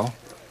sleeping, that's all.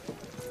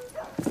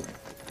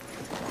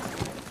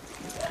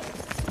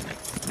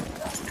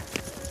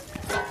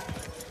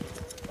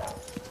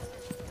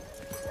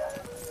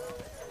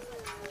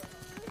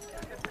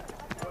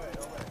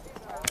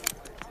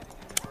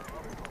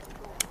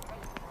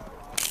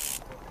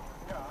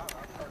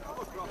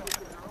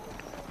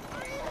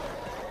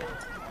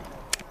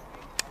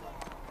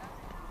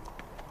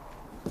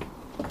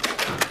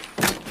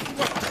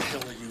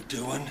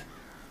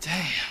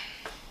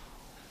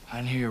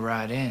 hear you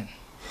ride in.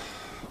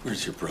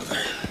 Where's your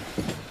brother?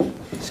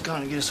 He's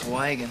gone to get us a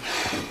wagon.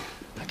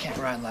 I can't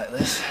ride like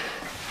this.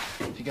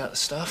 You got the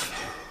stuff?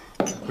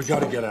 We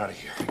gotta get out of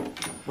here.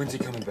 When's he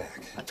coming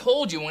back? I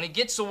told you, when he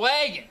gets the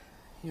wagon.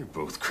 You're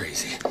both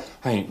crazy.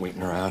 I ain't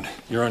waiting around.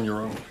 You're on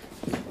your own.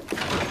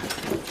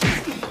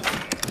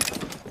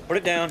 Put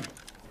it down.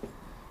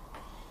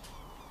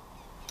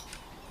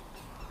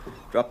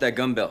 Drop that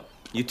gun belt.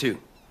 You too.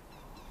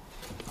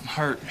 I'm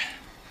hurt.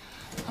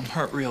 I'm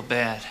hurt real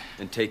bad.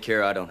 And take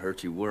care I don't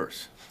hurt you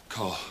worse.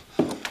 Call.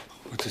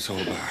 What's this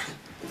all about?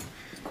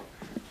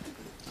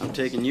 I'm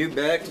taking you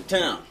back to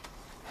town.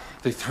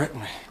 They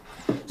threatened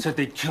me. Said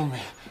they'd kill me.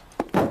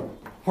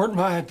 Weren't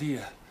my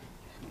idea.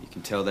 You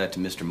can tell that to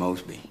Mr.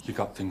 Mosby. You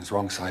got things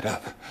wrong side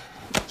up.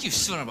 You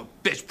son of a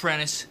bitch,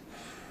 Prentice.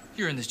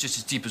 You're in this just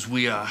as deep as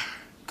we are.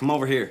 Come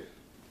over here.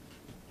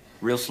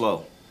 Real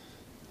slow.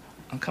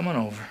 I'm coming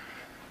over.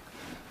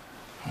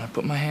 I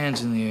put my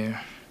hands in the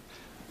air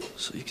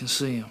so you can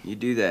see them. You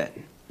do that.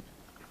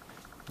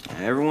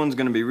 And everyone's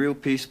gonna be real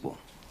peaceful.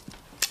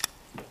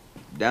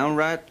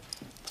 Downright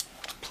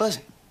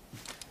pleasant.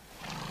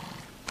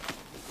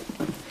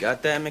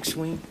 Got that,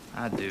 McSween?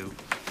 I do.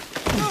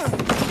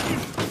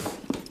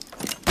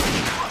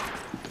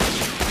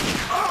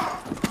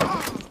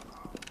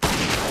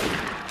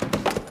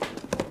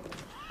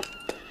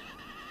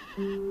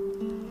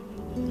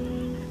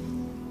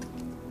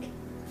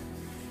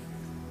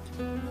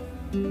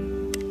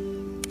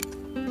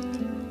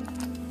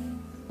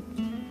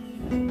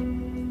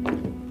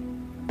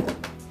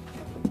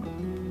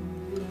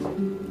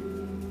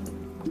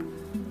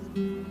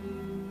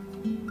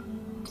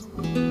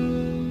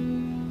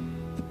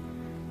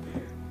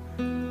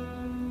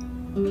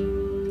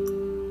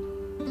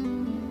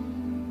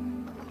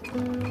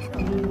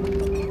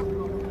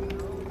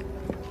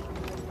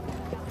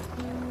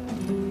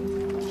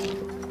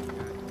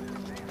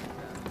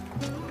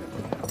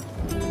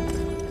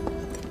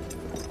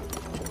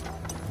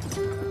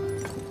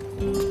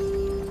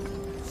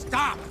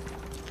 Stop!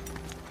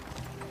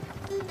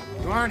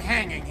 You aren't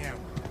hanging him.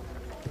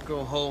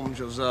 Go home,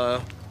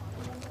 Josiah.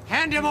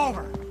 Hand him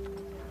over.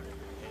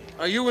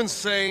 Are you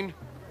insane?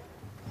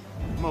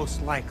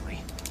 Most likely.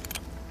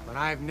 But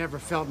I've never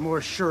felt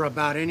more sure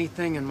about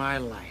anything in my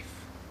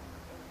life.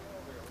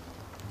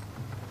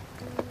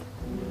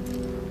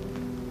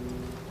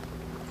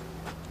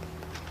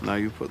 Now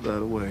you put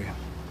that away,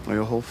 or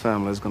your whole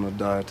family's gonna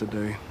die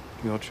today.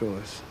 Your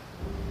choice.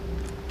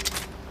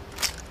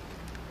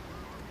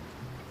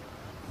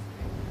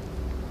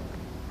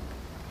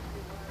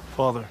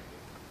 Father,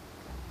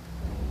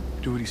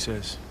 do what he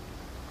says.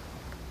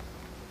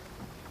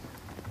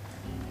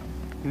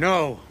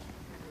 No.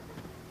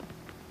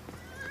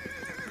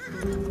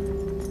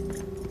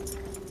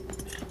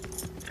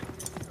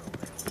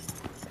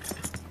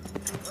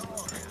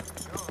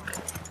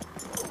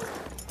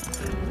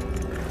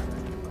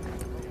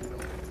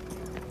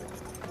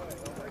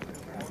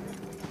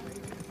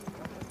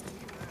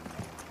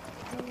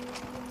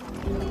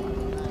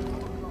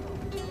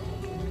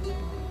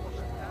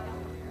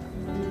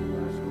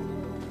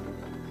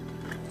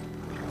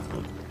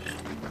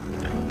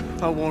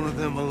 I wanted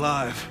them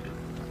alive.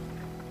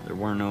 There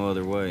weren't no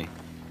other way.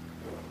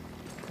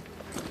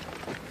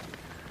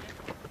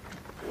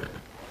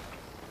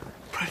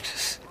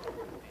 Prentice.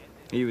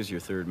 He was your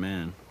third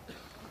man.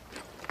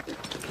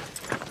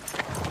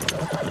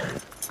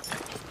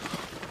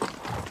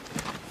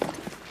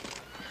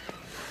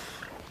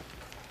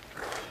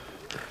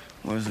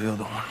 Where's the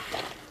other one?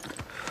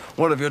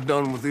 What have you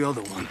done with the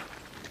other one?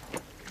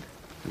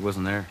 He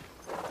wasn't there.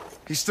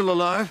 He's still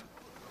alive?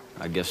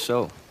 I guess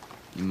so.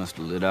 He must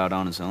have lit out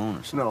on his own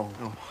or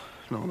something.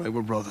 No, they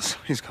were brothers.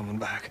 He's coming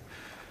back.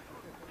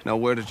 Now,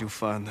 where did you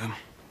find them?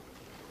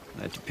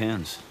 That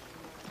depends.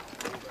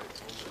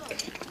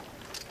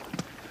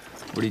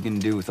 What are you gonna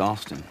do with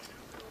Austin?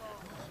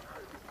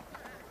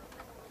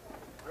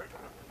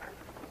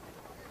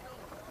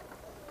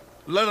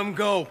 Let him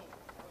go.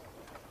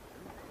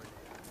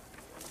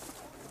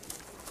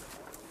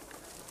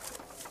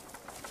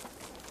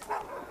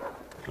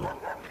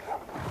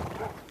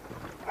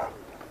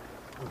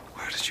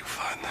 Where did you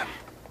find them?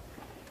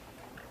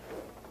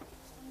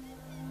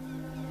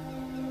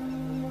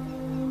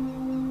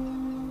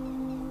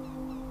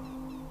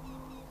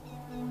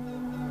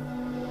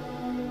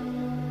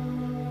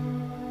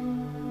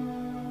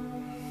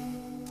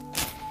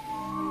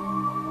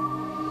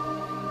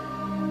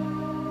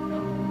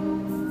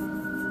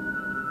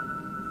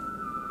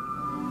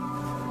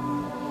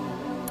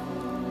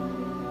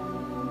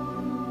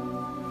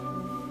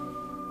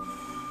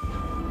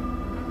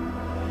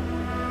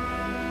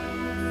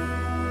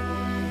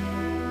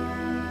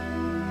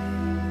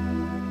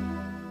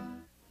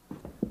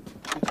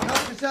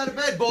 Get out of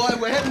bed, boy.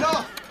 We're heading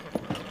off.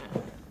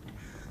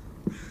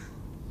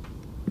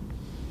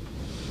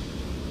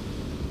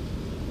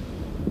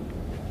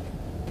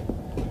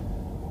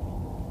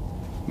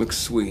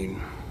 McSween.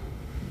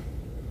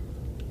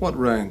 What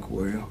rank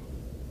were you?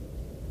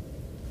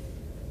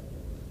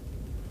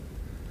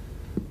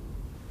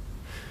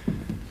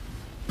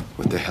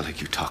 With hell are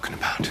you talking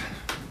about?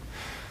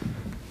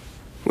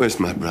 Where's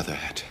my brother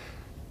at?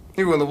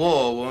 You were in the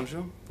war, weren't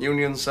you?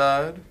 Union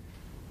side?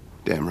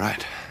 Damn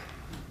right.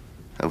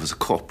 I was a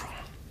corporal.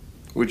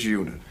 Which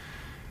unit?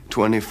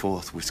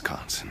 24th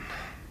Wisconsin.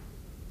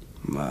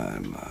 My.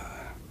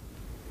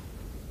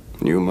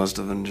 You must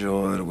have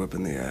enjoyed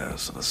whipping the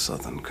ass of a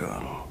Southern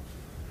colonel.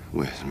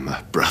 Where's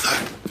my brother?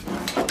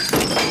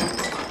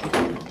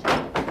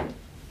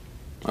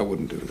 I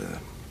wouldn't do that.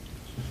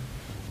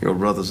 Your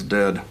brother's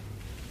dead.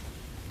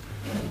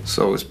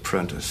 So is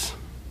Prentice.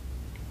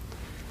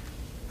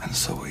 And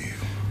so are you.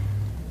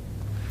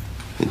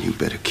 Then you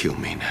better kill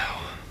me now.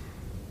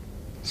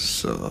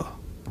 Sir.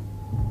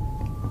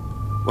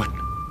 What?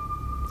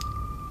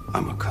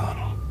 I'm a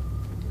colonel.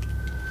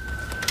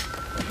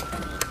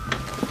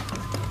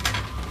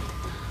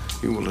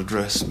 You will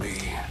address me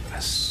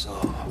as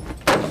sir.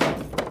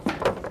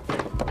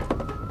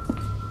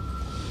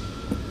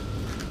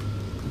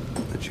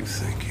 Did you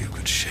think you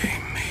could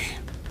shame me?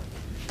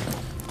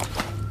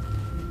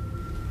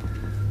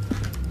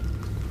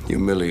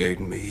 Humiliate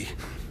me?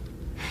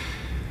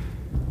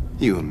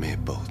 You and me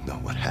both know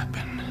what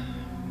happened,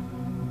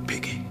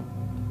 Piggy.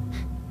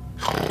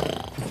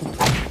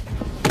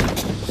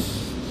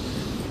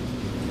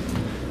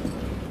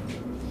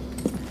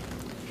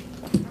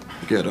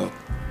 Get up.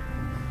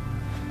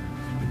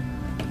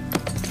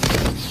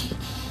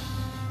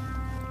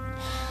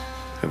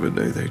 Every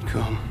day they'd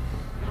come.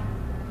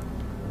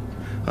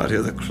 I'd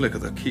hear the click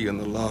of the key in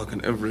the lock,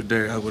 and every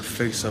day I would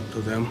face up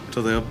to them,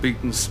 to their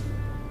beatings.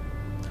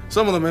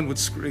 Some of the men would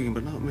scream,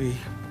 but not me.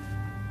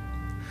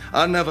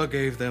 I never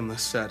gave them the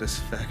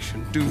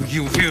satisfaction. Do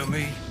you hear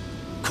me,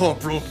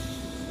 Corporal?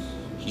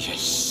 Yes,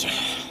 sir.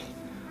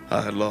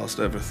 I had lost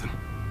everything.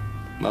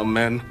 My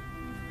men,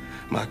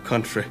 my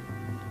country.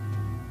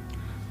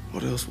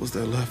 What else was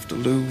there left to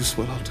lose?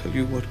 Well, I'll tell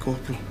you what,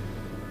 Corporal.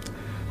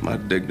 My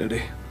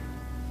dignity.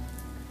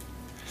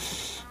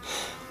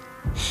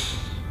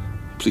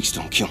 Please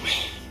don't kill me.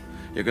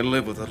 You can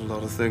live without a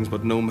lot of things,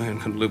 but no man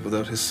can live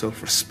without his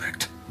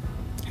self-respect,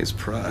 his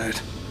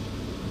pride.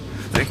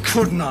 They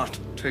could not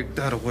take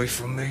that away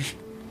from me.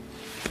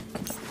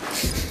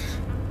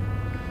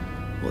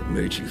 What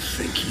made you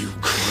think you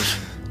could?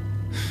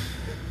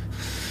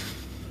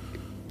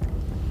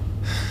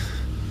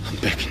 I'm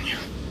begging you.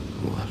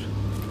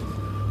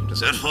 What?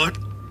 Does that hurt?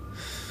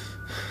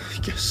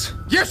 Yes.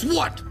 Yes,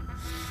 what?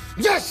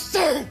 Yes,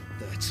 sir!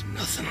 That's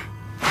nothing.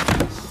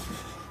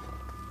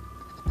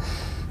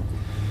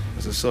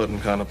 There's a certain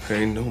kind of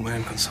pain no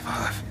man can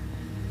survive.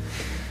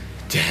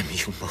 Damn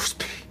you,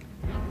 Mosby.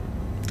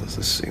 Does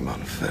this seem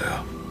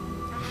unfair?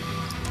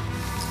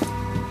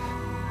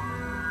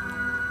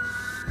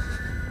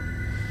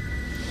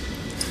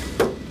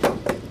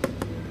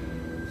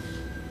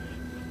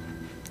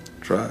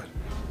 Try it.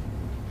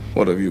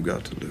 What have you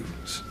got to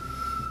lose?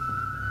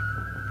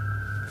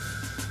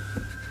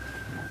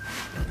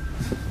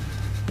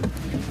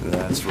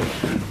 That's right.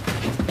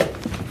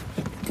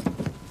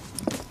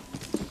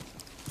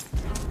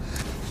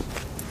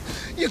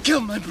 You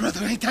killed my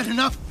brother, ain't that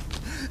enough?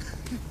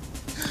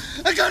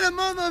 I got a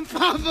mama and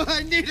papa,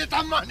 I needed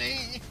the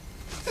money.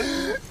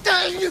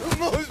 Damn you,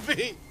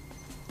 Mosby.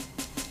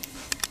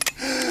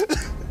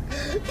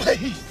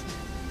 Please.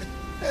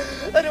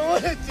 I don't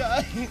want to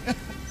die.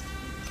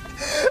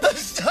 I'm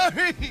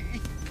sorry.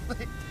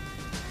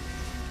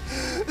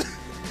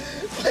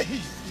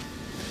 Please.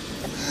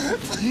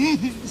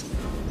 Please.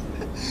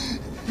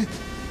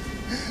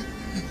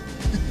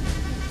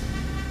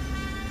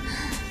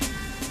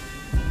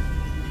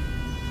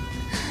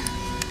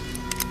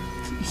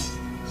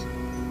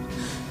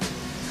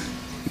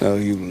 Now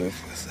you live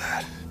with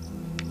that.